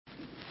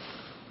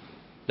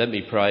Let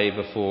me pray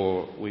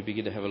before we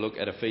begin to have a look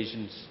at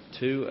Ephesians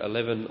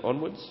 2:11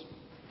 onwards.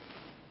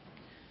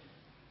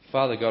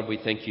 Father God, we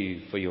thank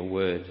you for your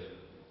word.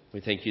 We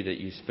thank you that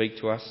you speak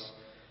to us,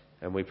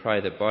 and we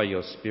pray that by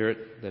your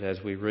Spirit, that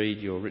as we read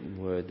your written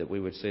word, that we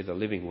would see the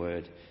living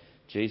word,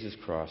 Jesus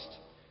Christ,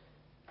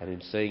 and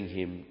in seeing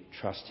him,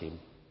 trust him.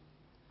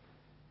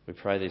 We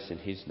pray this in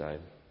his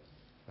name.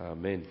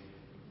 Amen.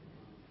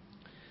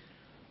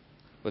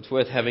 Well, it's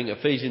worth having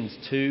Ephesians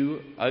 2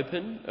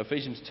 open,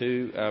 Ephesians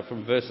 2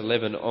 from verse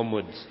 11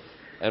 onwards.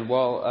 And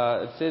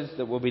while it says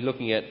that we'll be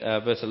looking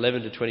at verse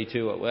 11 to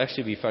 22, we'll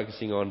actually be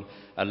focusing on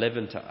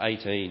 11 to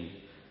 18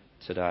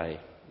 today.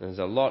 There's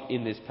a lot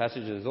in this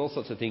passage, and there's all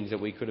sorts of things that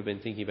we could have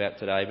been thinking about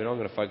today, but I'm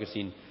going to focus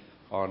in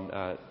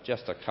on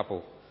just a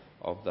couple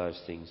of those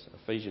things.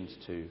 Ephesians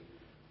 2,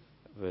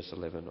 verse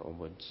 11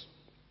 onwards.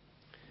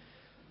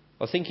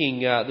 I was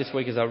thinking this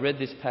week as I read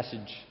this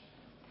passage,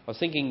 I was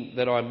thinking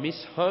that I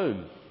miss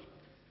home.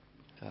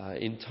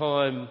 In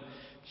time,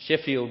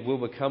 Sheffield will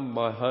become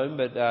my home,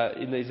 but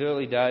in these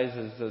early days,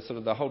 as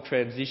the whole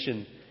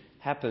transition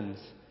happens,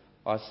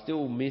 I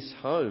still miss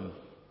home.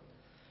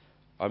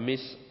 I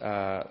miss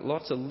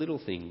lots of little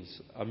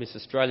things. I miss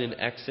Australian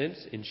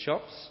accents in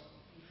shops,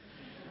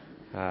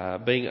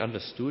 being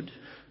understood.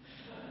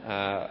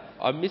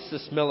 I miss the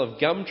smell of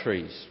gum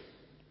trees.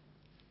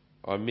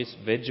 I miss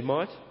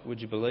Vegemite,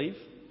 would you believe?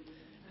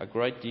 A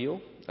great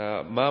deal.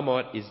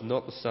 Marmite is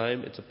not the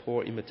same. It's a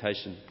poor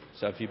imitation.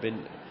 So if you've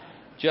been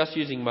just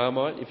using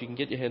Marmite, if you can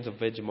get your hands on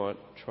Vegemite,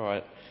 try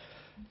it.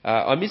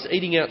 I miss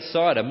eating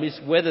outside. I miss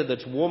weather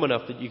that's warm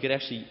enough that you could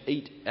actually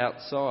eat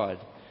outside.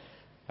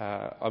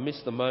 I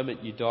miss the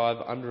moment you dive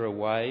under a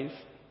wave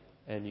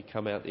and you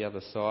come out the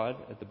other side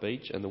at the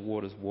beach and the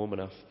water's warm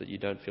enough that you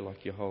don't feel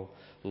like your whole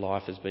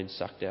life has been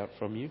sucked out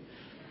from you.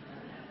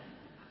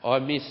 I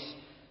miss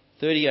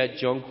 38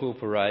 Jonquil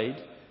Parade,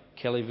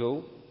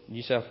 Kellyville,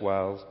 New South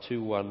Wales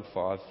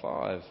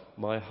 2155,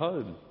 my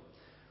home,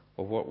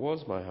 or what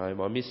was my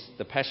home. I miss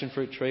the passion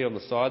fruit tree on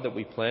the side that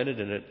we planted,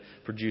 and it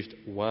produced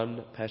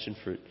one passion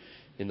fruit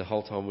in the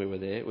whole time we were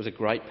there. It was a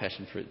great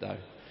passion fruit though,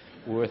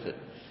 worth it.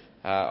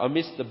 I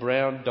miss the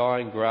brown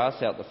dying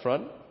grass out the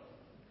front.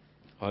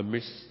 I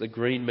miss the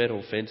green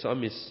metal fence. I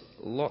miss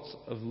lots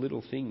of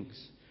little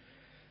things.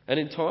 And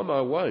in time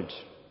I won't.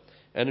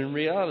 And in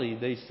reality,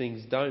 these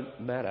things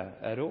don't matter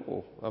at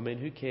all. I mean,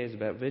 who cares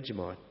about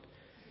Vegemite?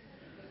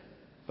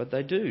 But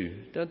they do,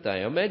 don't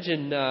they?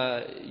 Imagine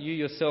you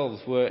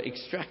yourselves were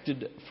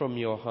extracted from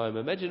your home.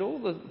 Imagine all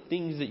the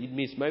things that you'd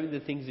miss, maybe the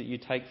things that you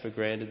take for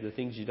granted, the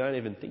things you don't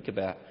even think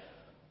about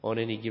on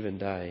any given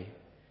day.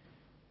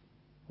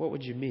 What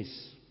would you miss?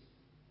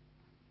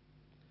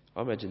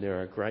 I imagine there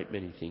are a great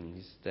many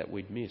things that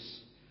we'd miss.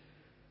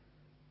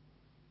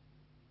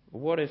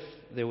 What if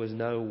there was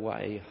no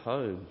way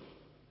home?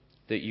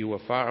 That you were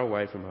far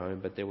away from home,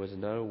 but there was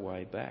no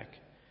way back?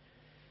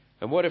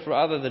 And what if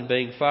rather than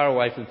being far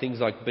away from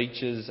things like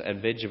beaches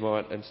and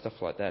Vegemite and stuff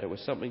like that, it was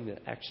something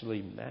that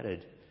actually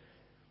mattered?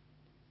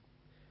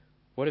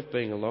 What if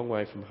being a long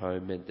way from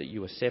home meant that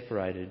you were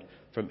separated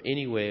from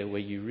anywhere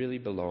where you really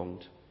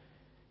belonged,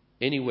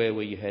 anywhere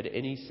where you had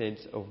any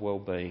sense of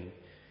well-being,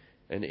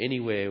 and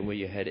anywhere where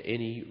you had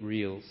any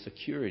real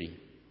security?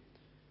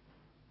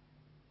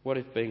 What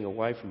if being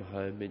away from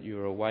home meant you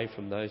were away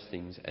from those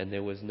things and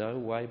there was no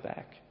way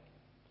back?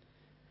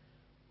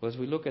 Well, as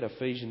we look at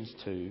Ephesians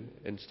 2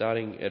 and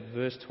starting at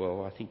verse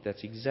 12, I think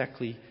that's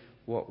exactly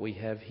what we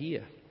have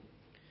here.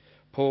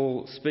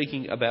 Paul,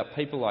 speaking about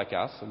people like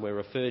us, and we're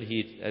referred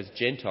here as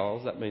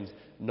Gentiles, that means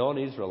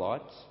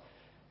non-Israelites.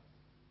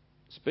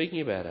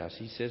 Speaking about us,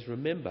 he says,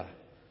 remember,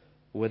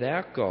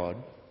 without God,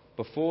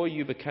 before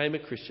you became a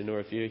Christian, or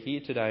if you're here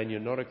today and you're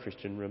not a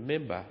Christian,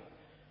 remember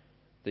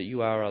that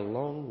you are a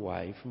long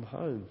way from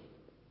home.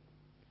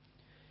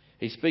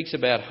 He speaks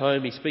about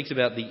home, he speaks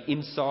about the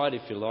inside,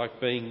 if you like,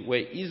 being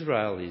where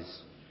Israel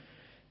is.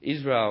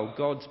 Israel,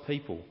 God's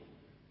people,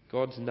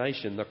 God's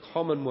nation, the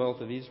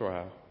commonwealth of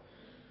Israel.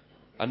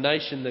 A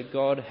nation that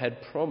God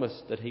had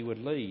promised that he would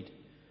lead,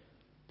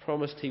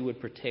 promised he would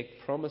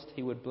protect, promised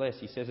he would bless.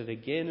 He says it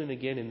again and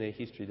again in their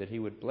history that he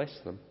would bless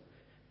them.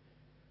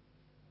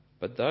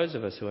 But those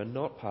of us who are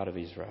not part of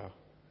Israel,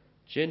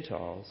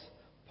 Gentiles,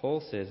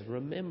 Paul says,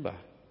 remember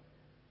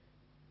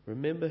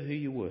who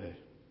you were.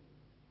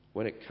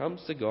 When it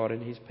comes to God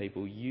and his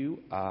people, you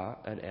are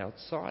an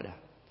outsider,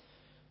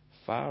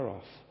 far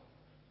off,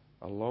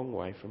 a long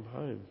way from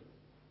home.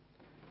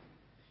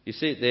 You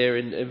see it there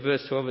in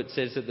verse 12, it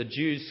says that the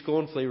Jews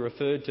scornfully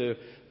referred to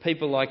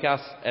people like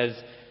us as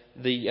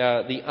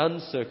the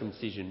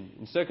uncircumcision.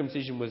 And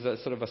circumcision was a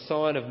sort of a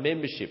sign of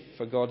membership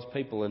for God's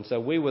people, and so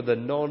we were the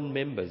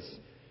non-members,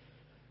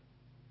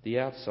 the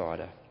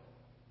outsider.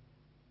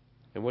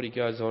 And what he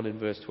goes on in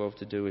verse 12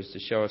 to do is to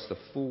show us the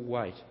full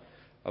weight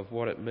of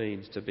what it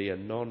means to be a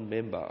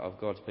non-member of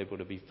God's people,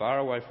 to be far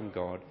away from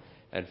God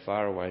and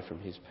far away from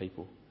his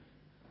people.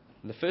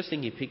 And the first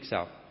thing he picks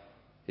up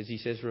is he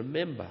says,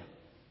 remember,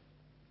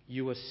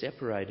 you were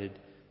separated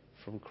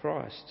from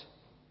Christ.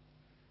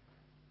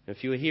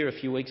 If you were here a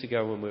few weeks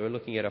ago when we were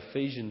looking at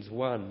Ephesians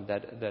 1,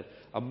 that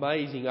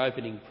amazing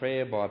opening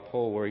prayer by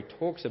Paul where he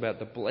talks about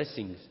the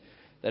blessings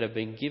that have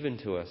been given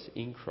to us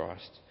in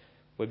Christ,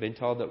 we've been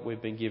told that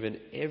we've been given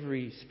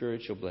every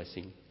spiritual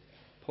blessing.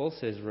 Paul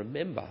says,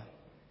 remember,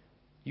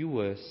 you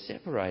were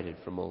separated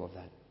from all of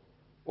that.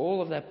 All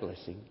of that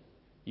blessing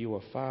you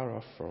were far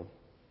off from.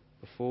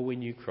 Before we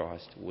knew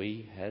Christ,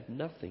 we had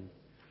nothing.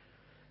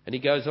 And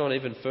he goes on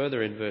even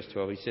further in verse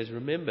 12. He says,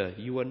 remember,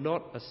 you were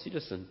not a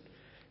citizen.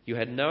 You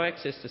had no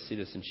access to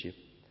citizenship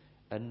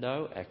and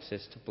no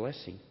access to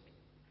blessing.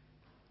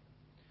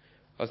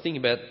 I was thinking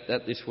about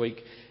that this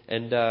week,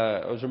 and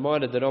I was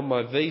reminded that on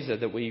my visa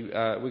that we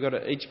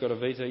each got a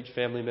visa, each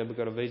family member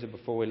got a visa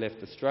before we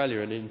left Australia,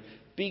 and in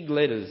big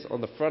letters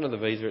on the front of the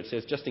visa it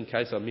says, just in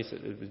case I miss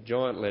it, it was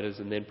giant letters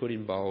and then put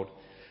in bold,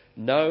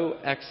 no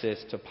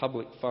access to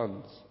public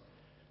funds.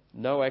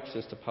 No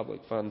access to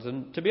public funds.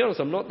 And to be honest,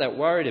 I'm not that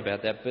worried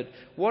about that, but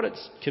what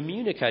it's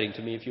communicating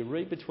to me, if you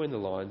read between the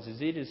lines, is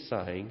it is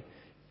saying,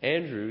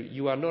 Andrew,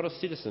 you are not a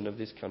citizen of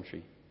this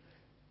country.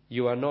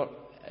 You are not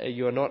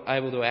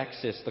able to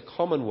access the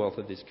commonwealth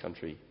of this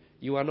country.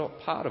 You are not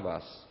part of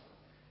us.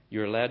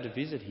 You're allowed to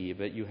visit here,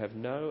 but you have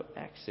no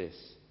access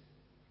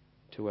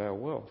to our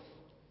wealth.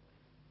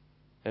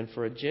 And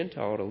for a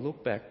Gentile to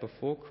look back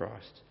before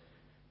Christ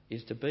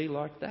is to be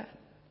like that.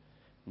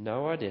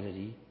 No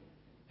identity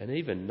and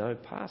even no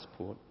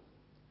passport.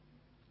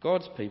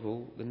 God's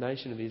people, the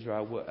nation of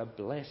Israel, were a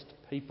blessed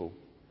people.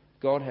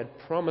 God had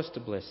promised to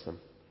bless them.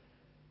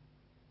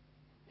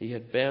 He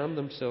had bound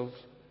himself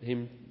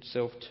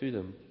to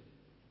them.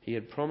 He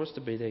had promised to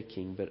be their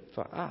king. But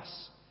for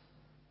us,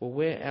 well,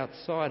 we're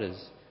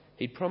outsiders.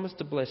 He promised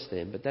to bless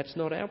them, but that's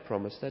not our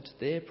promise, that's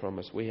their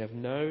promise. We have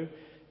no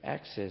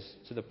access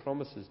to the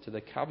promises, to the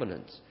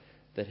covenants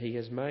that he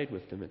has made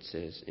with them, it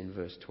says in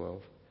verse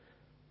 12.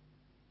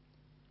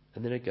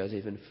 And then it goes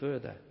even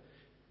further.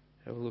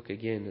 Have a look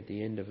again at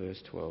the end of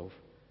verse 12.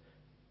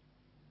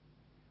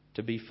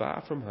 To be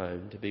far from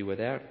home, to be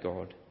without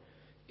God,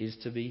 is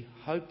to be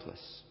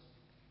hopeless.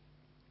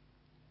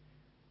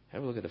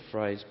 Have a look at the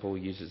phrase Paul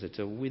uses. It's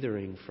a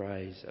withering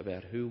phrase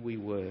about who we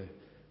were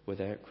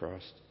without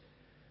Christ.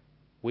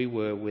 We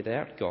were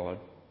without God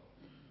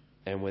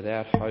and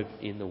without hope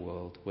in the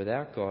world.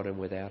 Without God and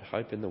without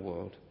hope in the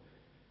world.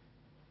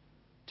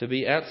 To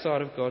be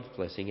outside of God's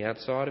blessing,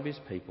 outside of his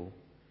people,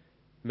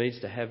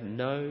 means to have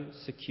no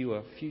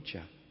secure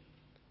future.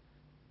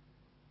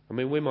 I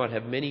mean, we might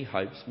have many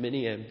hopes,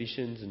 many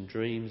ambitions and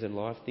dreams in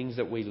life, things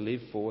that we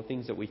live for,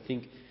 things that we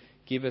think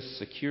give us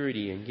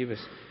security and give us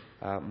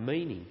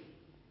meaning.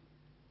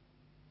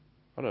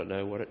 I don't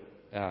know what it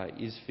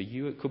is for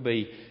you. It could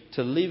be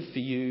to live for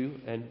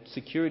you, and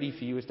security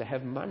for you is to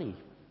have money.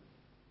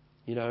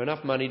 You know,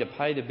 enough money to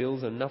pay the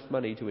bills and enough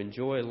money to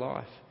enjoy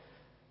life.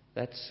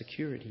 That's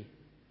security.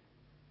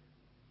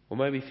 Or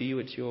maybe for you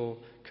it's your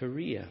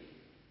career.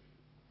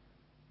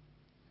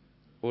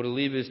 Or to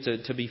live is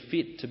to be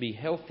fit, to be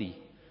healthy.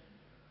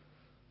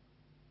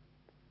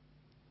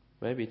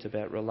 Maybe it's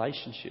about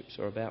relationships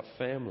or about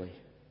family.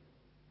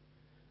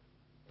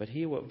 But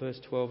hear what verse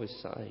 12 is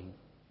saying.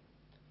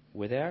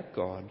 Without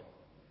God,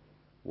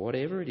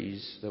 whatever it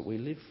is that we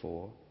live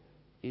for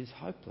is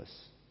hopeless.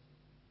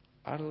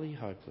 Utterly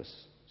hopeless.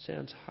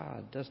 Sounds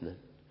hard, doesn't it?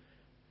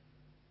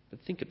 But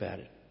think about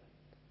it.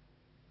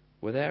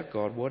 Without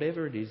God,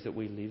 whatever it is that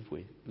we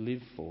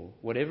live for,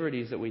 whatever it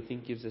is that we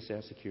think gives us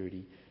our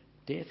security,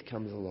 death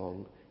comes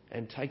along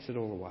and takes it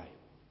all away.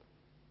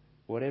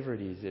 Whatever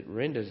it is, it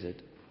renders it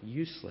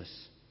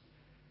useless.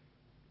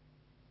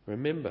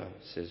 Remember,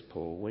 says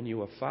Paul, when you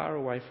were far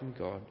away from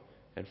God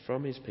and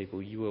from his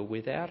people, you were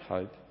without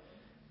hope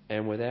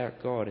and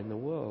without God in the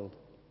world.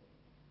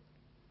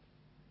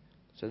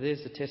 So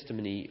there's the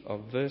testimony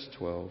of verse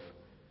 12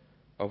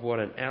 of what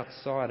an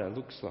outsider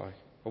looks like,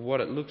 of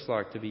what it looks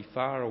like to be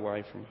far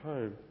away from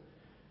home.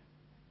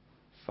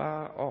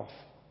 Far off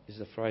is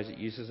the phrase it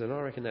uses, and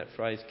I reckon that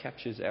phrase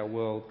captures our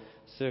world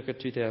circa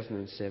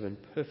 2007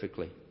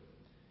 perfectly.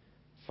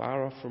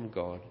 Far off from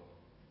God,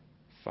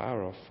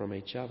 far off from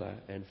each other,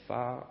 and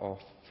far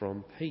off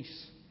from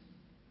peace,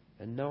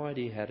 and no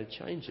idea how to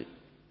change it.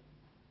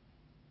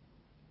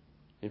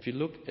 If you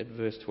look at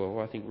verse 12,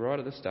 I think right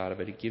at the start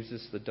of it, it gives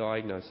us the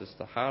diagnosis,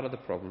 the heart of the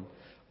problem,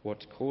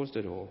 what's caused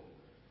it all.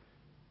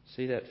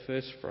 See that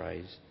first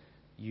phrase,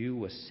 you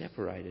were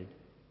separated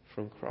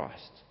from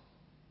Christ.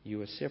 You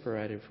were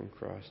separated from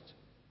Christ.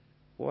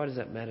 Why does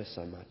that matter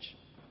so much?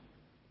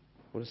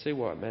 Well, to see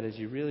why it matters,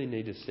 you really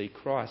need to see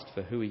Christ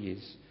for who he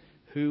is,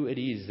 who it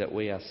is that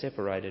we are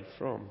separated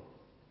from.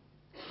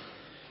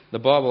 The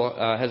Bible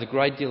has a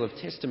great deal of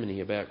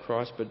testimony about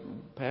Christ, but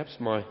perhaps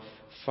my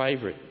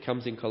favourite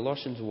comes in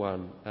Colossians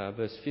 1,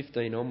 verse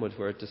 15 onwards,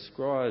 where it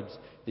describes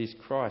this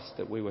Christ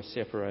that we were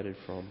separated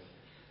from.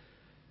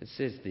 It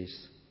says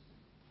this,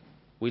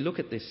 we look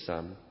at this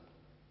Son,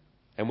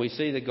 and we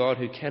see the God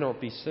who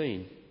cannot be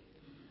seen.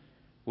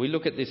 We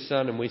look at this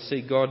Son and we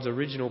see God's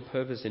original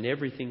purpose in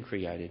everything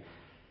created.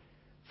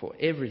 For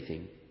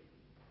everything,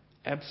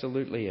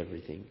 absolutely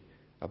everything,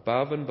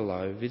 above and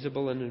below,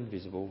 visible and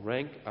invisible,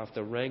 rank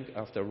after rank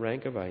after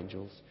rank of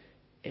angels,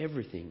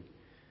 everything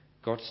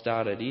got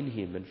started in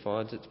him and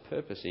finds its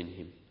purpose in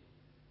him.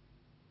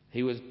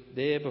 He was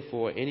there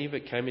before any of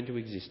it came into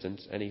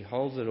existence, and he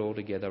holds it all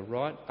together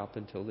right up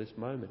until this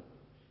moment.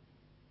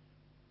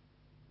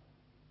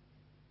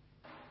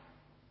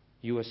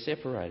 You are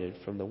separated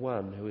from the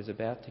one who is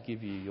about to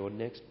give you your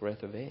next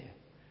breath of air.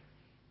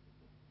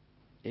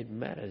 It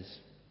matters.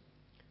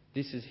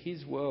 This is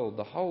his world,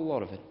 the whole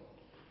lot of it.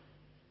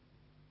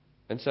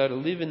 And so to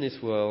live in this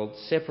world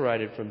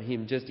separated from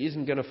him just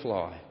isn't going to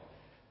fly.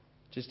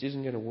 Just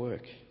isn't going to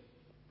work.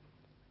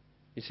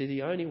 You see,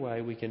 the only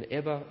way we can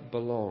ever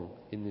belong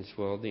in this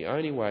world, the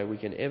only way we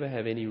can ever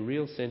have any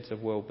real sense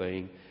of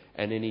well-being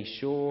and any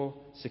sure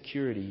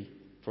security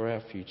for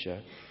our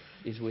future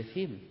is with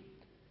him.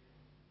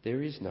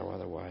 There is no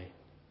other way.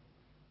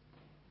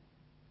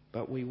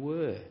 But we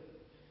were,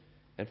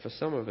 and for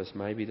some of us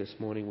maybe this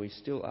morning we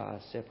still are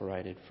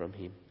separated from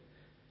him.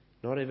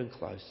 Not even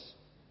close.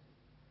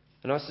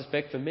 And I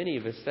suspect for many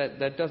of us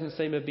that doesn't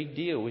seem a big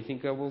deal. We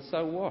think, oh, well,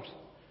 so what?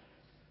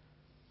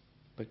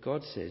 But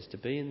God says to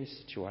be in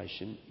this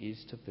situation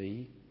is to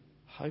be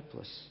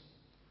hopeless.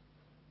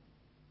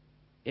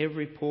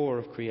 Every pore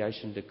of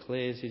creation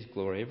declares his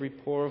glory. Every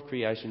pore of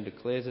creation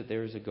declares that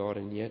there is a God,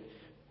 and yet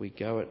we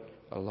go it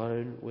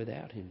alone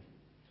without him.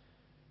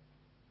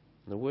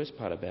 And the worst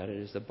part about it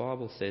is the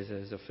Bible says,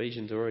 as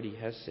Ephesians already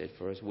has said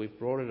for us, we've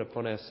brought it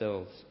upon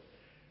ourselves.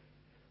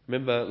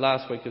 Remember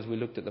last week as we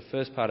looked at the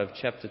first part of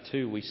chapter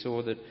 2, we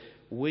saw that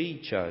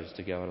we chose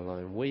to go it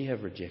alone. We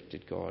have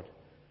rejected God.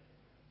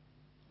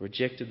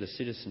 Rejected the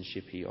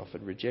citizenship he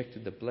offered,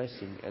 rejected the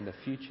blessing and the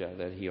future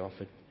that he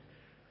offered.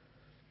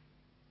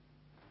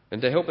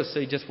 And to help us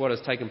see just what has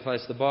taken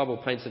place, the Bible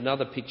paints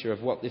another picture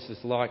of what this is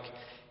like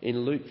in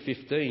Luke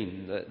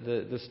 15,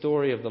 the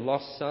story of the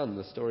lost son,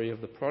 the story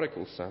of the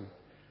prodigal son.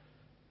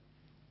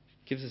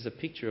 It gives us a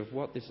picture of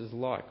what this is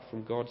like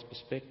from God's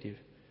perspective.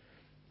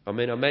 I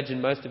mean, I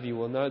imagine most of you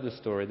will know the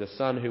story, the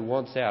son who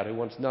wants out, who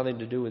wants nothing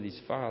to do with his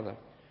father.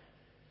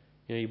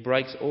 You know, he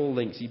breaks all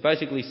links. He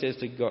basically says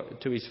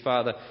to his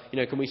father,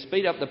 can we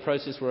speed up the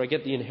process where I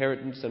get the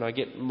inheritance and I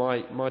get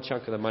my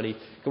chunk of the money?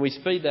 Can we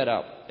speed that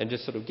up and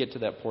just sort of get to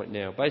that point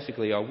now?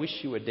 Basically, I wish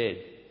you were dead,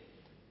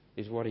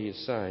 is what he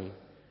is saying.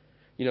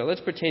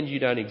 Let's pretend you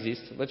don't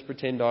exist. Let's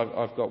pretend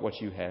I've got what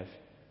you have.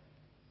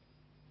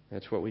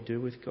 That's what we do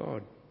with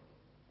God.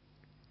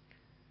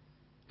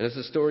 And as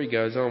the story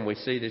goes on, we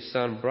see this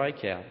son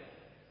break out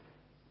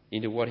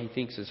into what he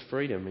thinks is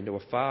freedom, into a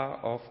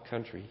far-off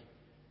country,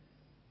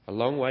 a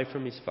long way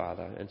from his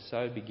father, and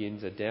so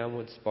begins a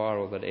downward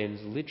spiral that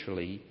ends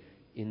literally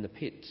in the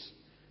pits,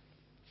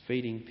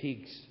 feeding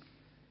pigs.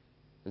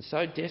 And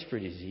so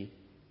desperate is he,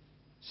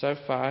 so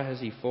far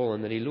has he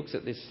fallen, that he looks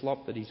at this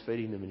slop that he's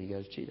feeding them and he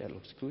goes, gee, that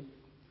looks good.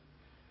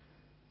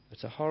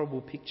 It's a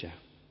horrible picture,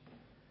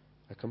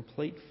 a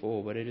complete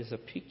fall, but it is a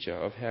picture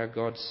of how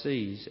God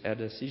sees our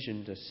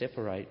decision to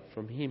separate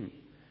from him,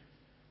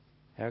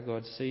 how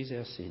God sees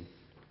our sin.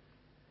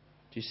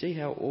 Do you see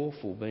how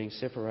awful being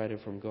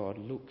separated from God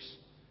looks?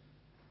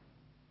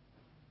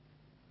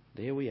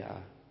 There we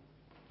are,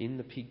 in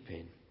the pig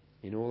pen,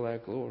 in all our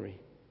glory.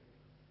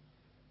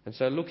 And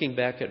so looking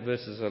back at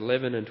verses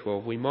 11 and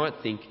 12, we might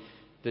think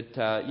that,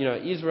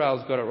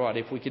 Israel's got it right.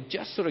 If we could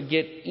just sort of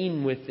get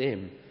in with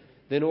them,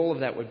 then all of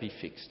that would be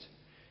fixed.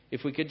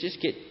 If we could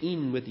just get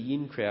in with the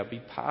in crowd, be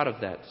part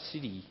of that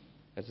city,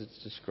 as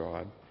it's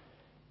described,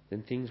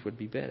 then things would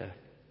be better.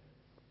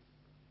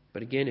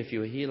 But again, if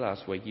you were here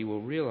last week, you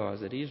will realise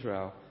that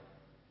Israel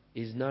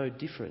is no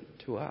different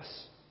to us.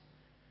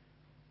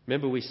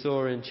 Remember we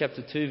saw in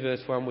chapter 2 verse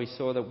 1, we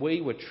saw that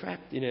we were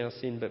trapped in our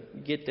sin,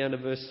 but get down to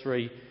verse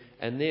 3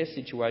 and their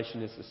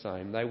situation is the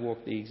same. They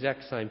walk the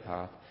exact same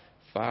path,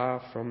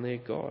 far from their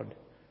God.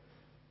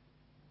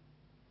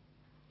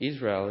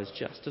 Israel is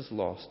just as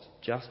lost,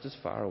 just as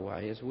far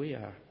away as we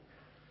are.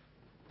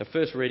 The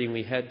first reading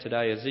we had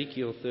today,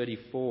 Ezekiel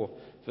 34,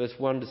 verse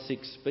 1 to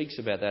 6, speaks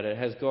about that. It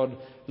has God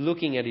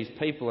looking at his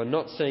people and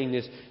not seeing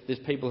this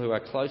people who are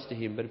close to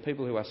him, but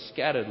people who are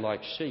scattered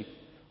like sheep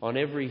on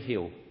every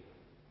hill.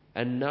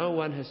 And no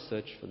one has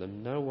searched for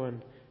them. No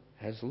one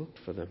has looked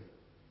for them.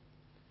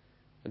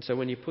 And so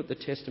when you put the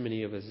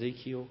testimony of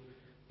Ezekiel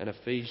and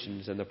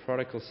Ephesians and the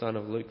prodigal son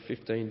of Luke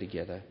 15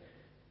 together,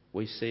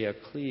 we see a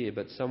clear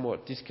but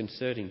somewhat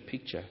disconcerting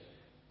picture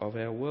of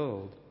our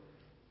world.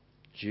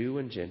 Jew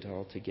and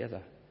Gentile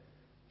together,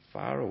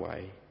 far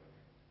away.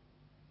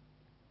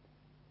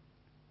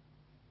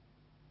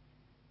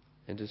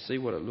 And to see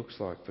what it looks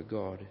like for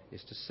God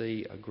is to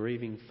see a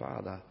grieving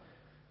father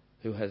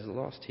who has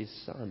lost his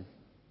son.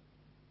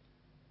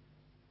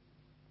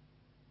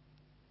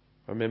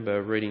 I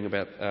remember reading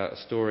about a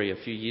story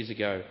a few years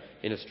ago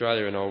in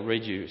Australia, and I'll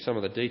read you some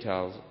of the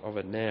details of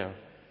it now.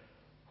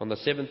 On the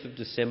 7th of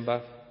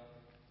December,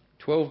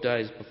 12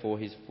 days before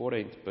his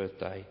 14th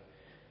birthday,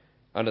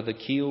 under the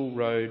Keele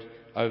Road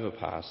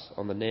overpass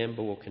on the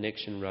Nambour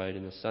Connection Road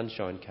in the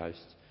Sunshine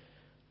Coast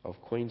of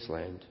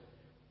Queensland,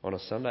 on a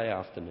Sunday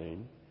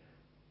afternoon,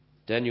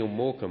 Daniel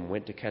Morecambe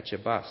went to catch a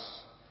bus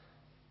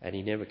and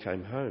he never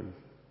came home.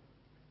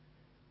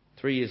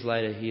 3 years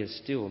later, he has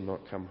still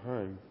not come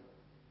home.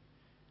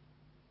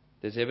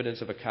 There's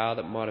evidence of a car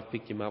that might have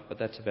picked him up, but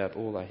that's about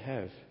all they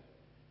have.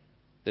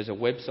 There's a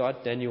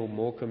website,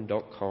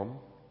 danielmorecambe.com,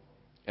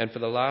 and for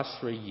the last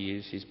 3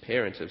 years, his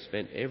parents have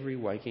spent every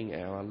waking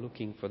hour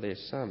looking for their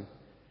son.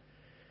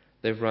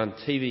 They've run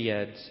TV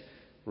ads,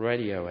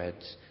 radio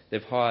ads.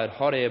 They've hired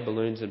hot air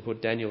balloons and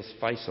put Daniel's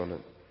face on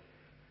it.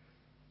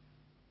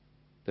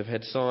 They've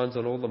had signs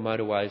on all the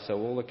motorways so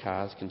all the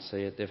cars can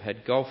see it. They've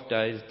had golf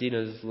days,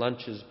 dinners,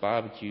 lunches,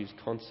 barbecues,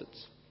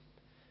 concerts.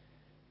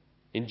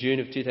 In June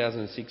of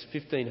 2006,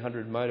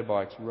 1,500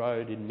 motorbikes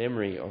rode in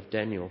memory of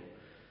Daniel.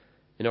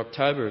 In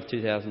October of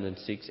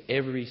 2006,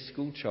 every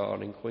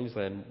schoolchild in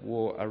Queensland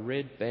wore a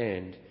red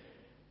band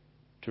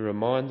to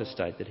remind the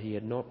state that he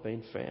had not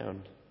been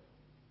found.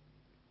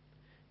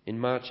 In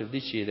March of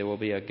this year, there will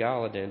be a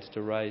gala dance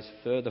to raise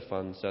further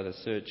funds so the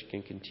search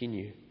can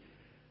continue.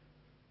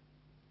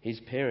 His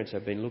parents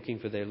have been looking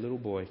for their little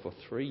boy for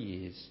 3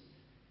 years,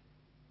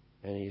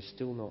 and he is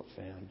still not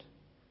found.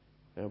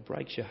 And it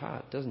breaks your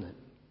heart, doesn't it?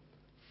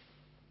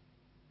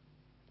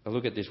 I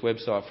look at this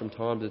website from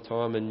time to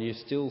time and you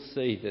still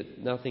see that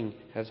nothing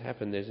has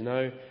happened. There's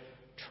no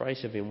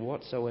trace of him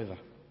whatsoever.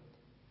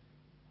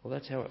 Well,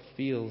 that's how it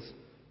feels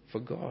for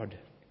God.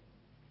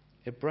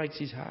 It breaks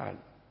his heart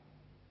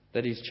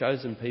that his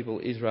chosen people,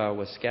 Israel,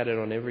 were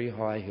scattered on every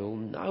high hill.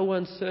 No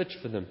one searched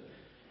for them.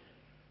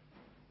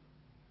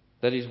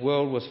 That his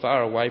world was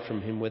far away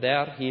from him,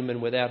 without him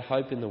and without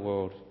hope in the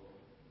world.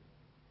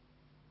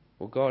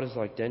 Well, God is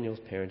like Daniel's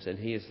parents, and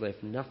he has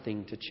left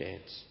nothing to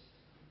chance.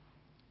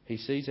 He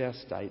sees our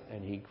state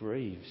and he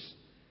grieves.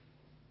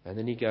 And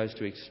then he goes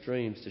to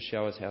extremes to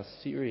show us how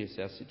serious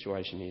our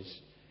situation is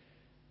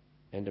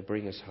and to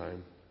bring us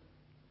home.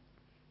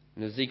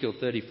 In Ezekiel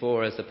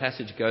 34, as the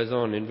passage goes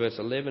on in verse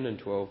 11 and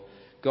 12,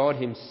 God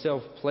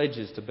himself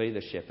pledges to be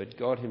the shepherd.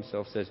 God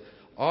himself says,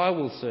 I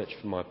will search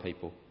for my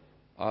people.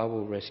 I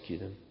will rescue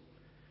them.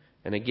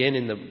 And again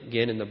in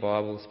the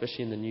Bible,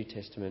 especially in the New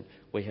Testament,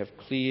 we have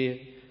clear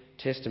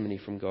testimony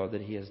from God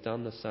that he has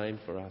done the same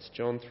for us.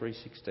 John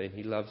 3:16,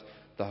 he loves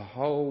the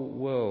whole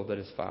world that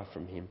is far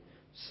from him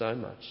so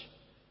much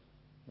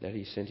that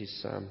he sent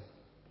his son.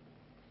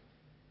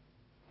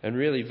 And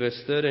really, verse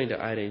 13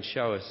 to 18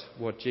 show us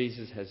what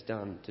Jesus has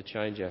done to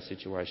change our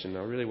situation.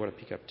 I really want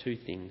to pick up two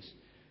things.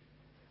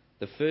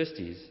 The first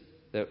is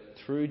that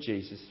through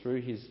Jesus,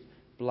 through his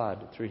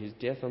blood, through his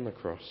death on the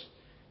cross,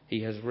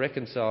 he has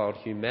reconciled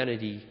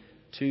humanity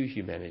to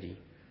humanity,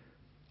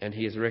 and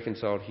he has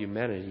reconciled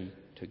humanity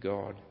to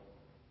God.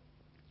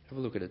 Have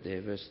a look at it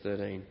there, verse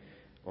 13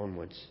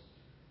 onwards.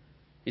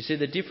 You see,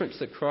 the difference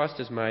that Christ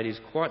has made is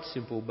quite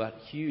simple but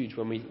huge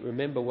when we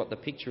remember what the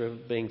picture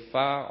of being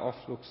far off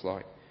looks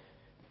like.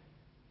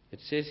 It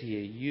says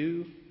here,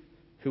 you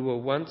who were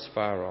once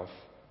far off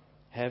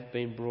have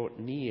been brought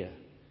near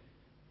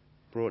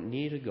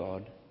to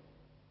God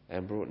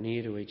and brought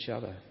near to each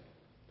other.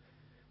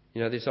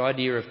 You know, this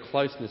idea of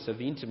closeness,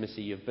 of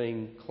intimacy, of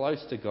being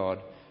close to God.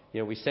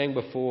 You know, we sang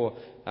before,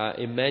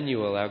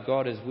 Emmanuel, our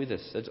God is with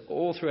us. It's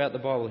all throughout the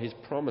Bible, his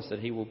promise that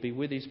he will be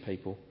with his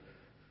people.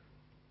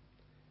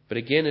 But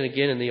again and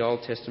again in the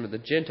Old Testament, the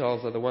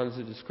Gentiles are the ones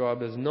who are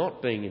described as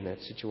not being in that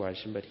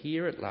situation. But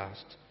here at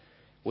last,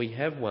 we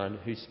have one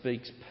who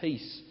speaks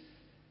peace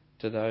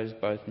to those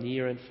both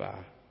near and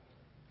far.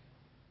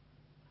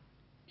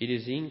 It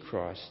is in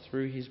Christ,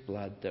 through his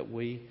blood, that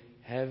we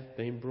have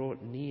been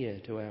brought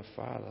near to our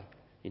Father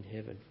in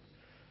heaven.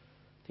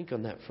 Think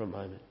on that for a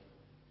moment.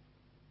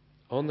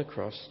 On the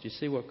cross, do you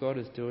see what God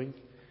is doing?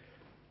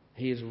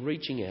 He is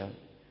reaching out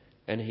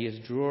and he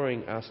is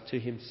drawing us to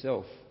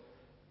himself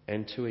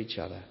and to each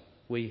other.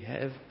 We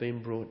have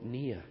been brought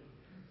near.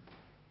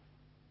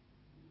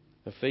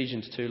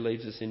 Ephesians 2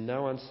 leaves us in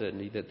no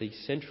uncertainty that the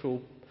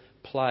central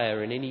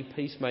player in any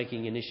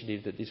peacemaking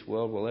initiative that this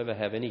world will ever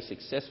have, any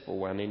successful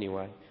one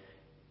anyway,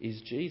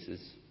 is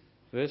Jesus.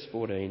 Verse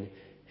 14,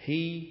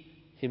 he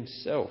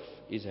himself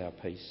is our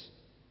peace.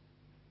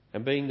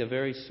 And being the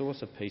very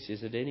source of peace,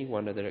 is it any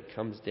wonder that it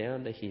comes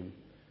down to him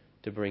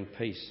to bring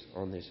peace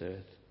on this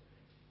earth?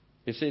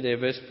 You see there,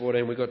 verse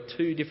 14, we've got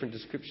two different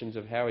descriptions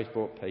of how he's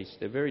brought peace.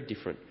 They're very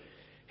different.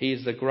 He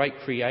is the great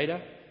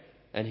creator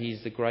and he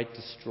is the great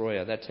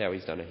destroyer. That's how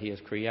he's done it. He has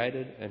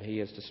created and he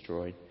has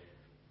destroyed.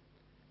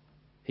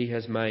 He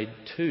has made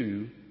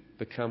two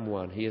become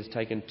one. He has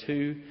taken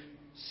two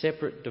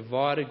separate,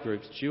 divided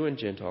groups, Jew and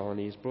Gentile, and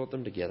he has brought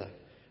them together.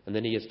 And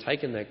then he has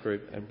taken that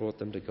group and brought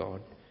them to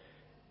God.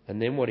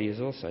 And then what he has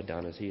also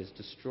done is he has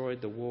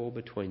destroyed the wall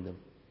between them,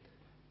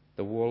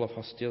 the wall of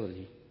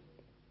hostility.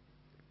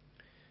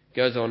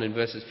 Goes on in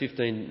verses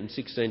 15 and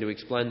 16 to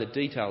explain the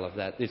detail of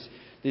that.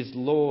 This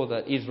law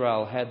that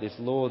Israel had, this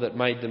law that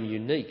made them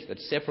unique, that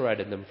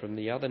separated them from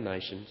the other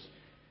nations.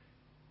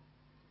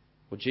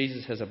 Well,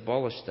 Jesus has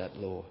abolished that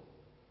law.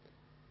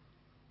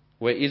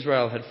 Where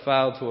Israel had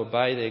failed to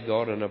obey their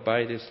God and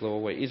obey this law,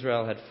 where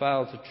Israel had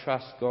failed to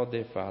trust God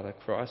their Father,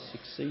 Christ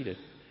succeeded.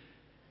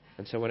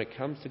 And so when it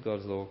comes to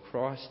God's law,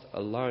 Christ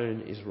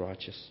alone is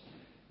righteous.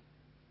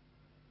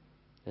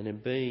 And in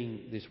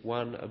being this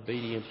one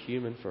obedient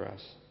human for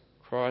us,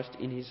 Christ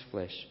in his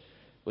flesh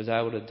was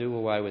able to do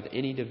away with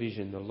any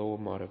division the law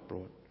might have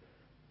brought,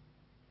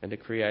 and to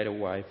create a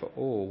way for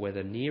all,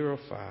 whether near or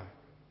far,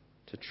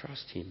 to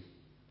trust him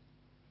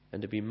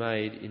and to be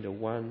made into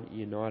one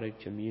united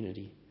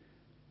community.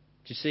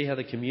 Do you see how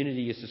the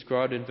community is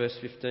described in verse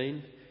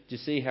 15? Do you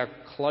see how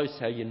close,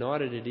 how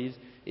united it is?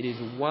 It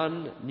is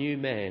one new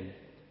man,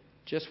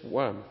 just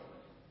one.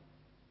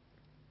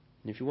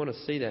 And if you want to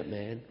see that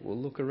man, well,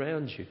 look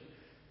around you.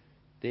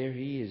 There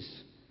he is,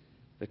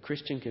 the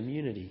Christian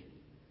community.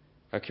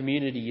 A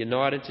community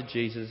united to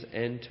Jesus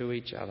and to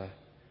each other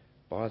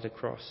by the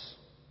cross.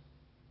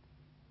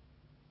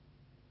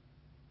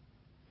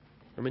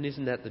 I mean,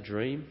 isn't that the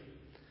dream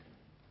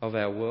of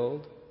our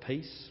world?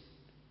 Peace.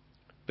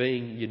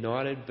 Being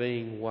united,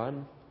 being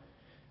one.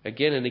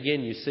 Again and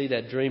again you see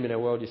that dream in our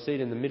world. You see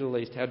it in the Middle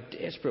East, how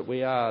desperate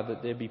we are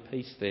that there be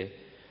peace there.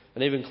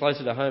 And even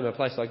closer to home, a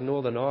place like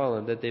Northern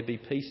Ireland, that there be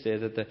peace there,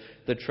 that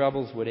the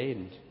troubles would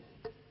end.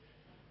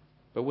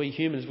 But we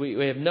humans,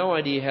 we have no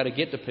idea how to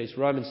get to peace.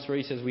 Romans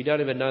 3 says we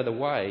don't even know the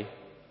way.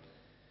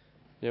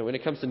 You know, when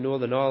it comes to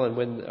Northern Ireland,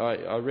 when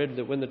I read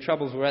that when the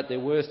troubles were at their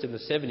worst in the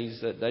 70s,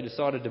 that they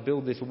decided to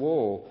build this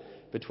wall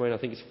between, I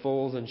think it's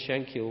Falls and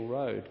Shankill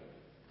Road.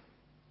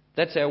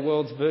 That's our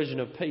world's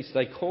version of peace.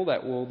 They call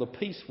that wall the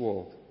peace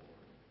wall.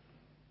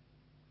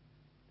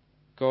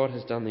 God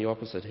has done the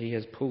opposite. He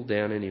has pulled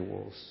down any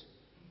walls.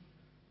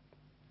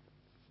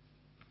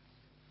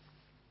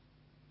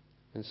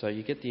 And so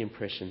you get the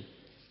impression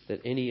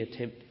that any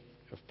attempt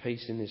of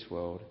peace in this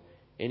world,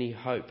 any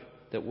hope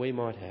that we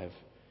might have,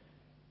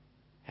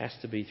 has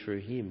to be through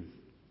him.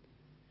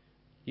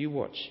 You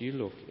watch, you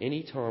look.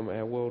 Any time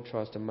our world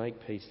tries to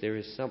make peace, there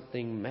is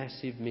something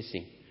massive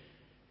missing.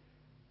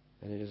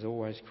 And it is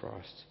always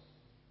Christ.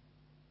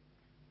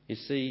 You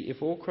see,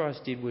 if all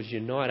Christ did was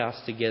unite us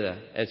together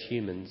as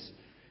humans,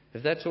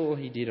 if that's all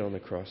he did on the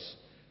cross,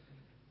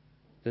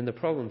 then the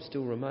problem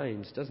still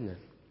remains, doesn't it?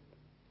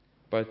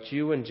 Both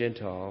Jew and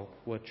Gentile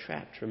were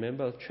trapped,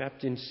 remember?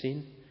 Trapped in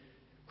sin.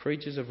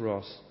 Creatures of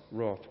wrath.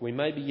 We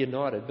may be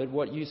united, but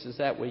what use is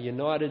that? We're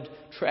united,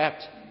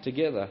 trapped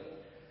together.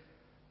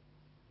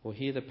 Well,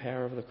 hear the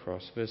power of the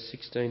cross, verse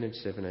 16 and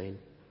 17.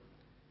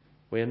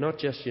 We are not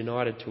just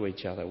united to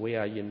each other, we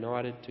are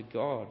united to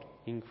God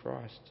in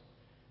Christ.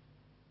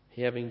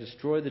 He, having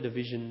destroyed the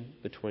division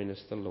between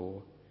us, the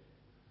law,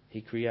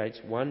 he creates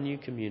one new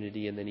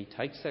community, and then he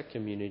takes that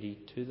community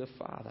to the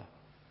Father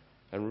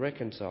and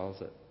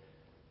reconciles it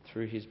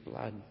through his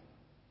blood.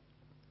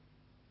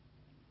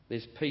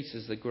 This peace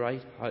is the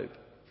great hope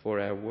for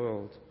our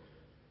world.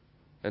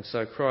 And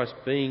so Christ,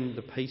 being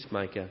the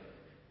peacemaker,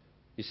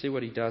 you see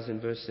what he does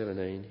in verse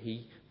 17.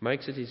 He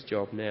makes it his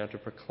job now to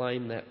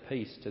proclaim that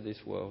peace to this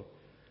world.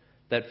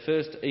 That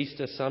first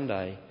Easter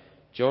Sunday,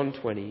 John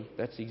 20,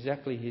 that's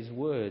exactly his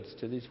words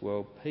to this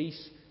world.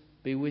 Peace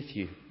be with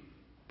you.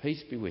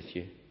 Peace be with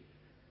you.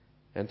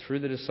 And through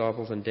the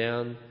disciples and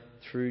down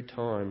through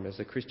time, as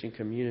the Christian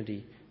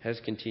community has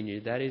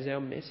continued, that is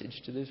our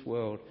message to this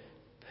world.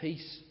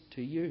 Peace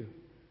to you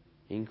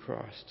in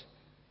Christ.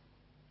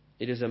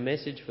 It is a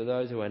message for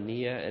those who are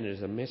near, and it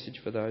is a message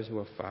for those who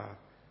are far.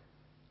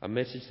 A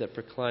message that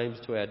proclaims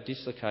to our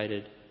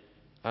dislocated,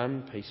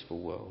 unpeaceful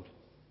world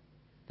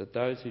that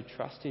those who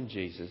trust in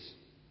Jesus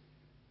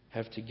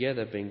have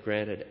together been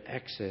granted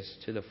access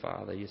to the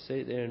Father. You see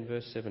it there in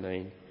verse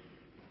 17.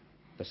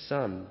 The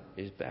Son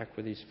is back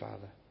with his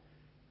Father.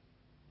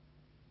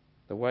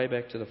 The way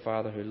back to the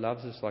Father who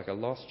loves us like a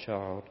lost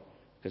child,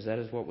 because that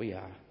is what we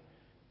are.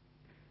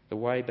 The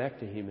way back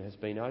to him has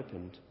been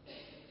opened.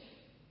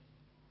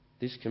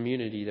 This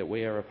community that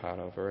we are a part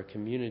of are a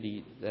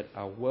community that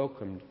are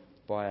welcomed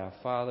by our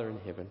Father in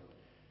heaven.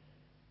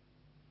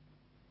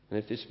 And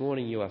if this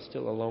morning you are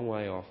still a long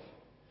way off,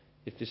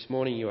 if this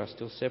morning you are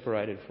still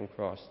separated from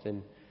Christ,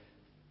 then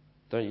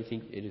don't you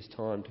think it is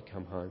time to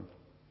come home?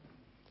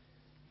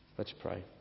 Let's pray.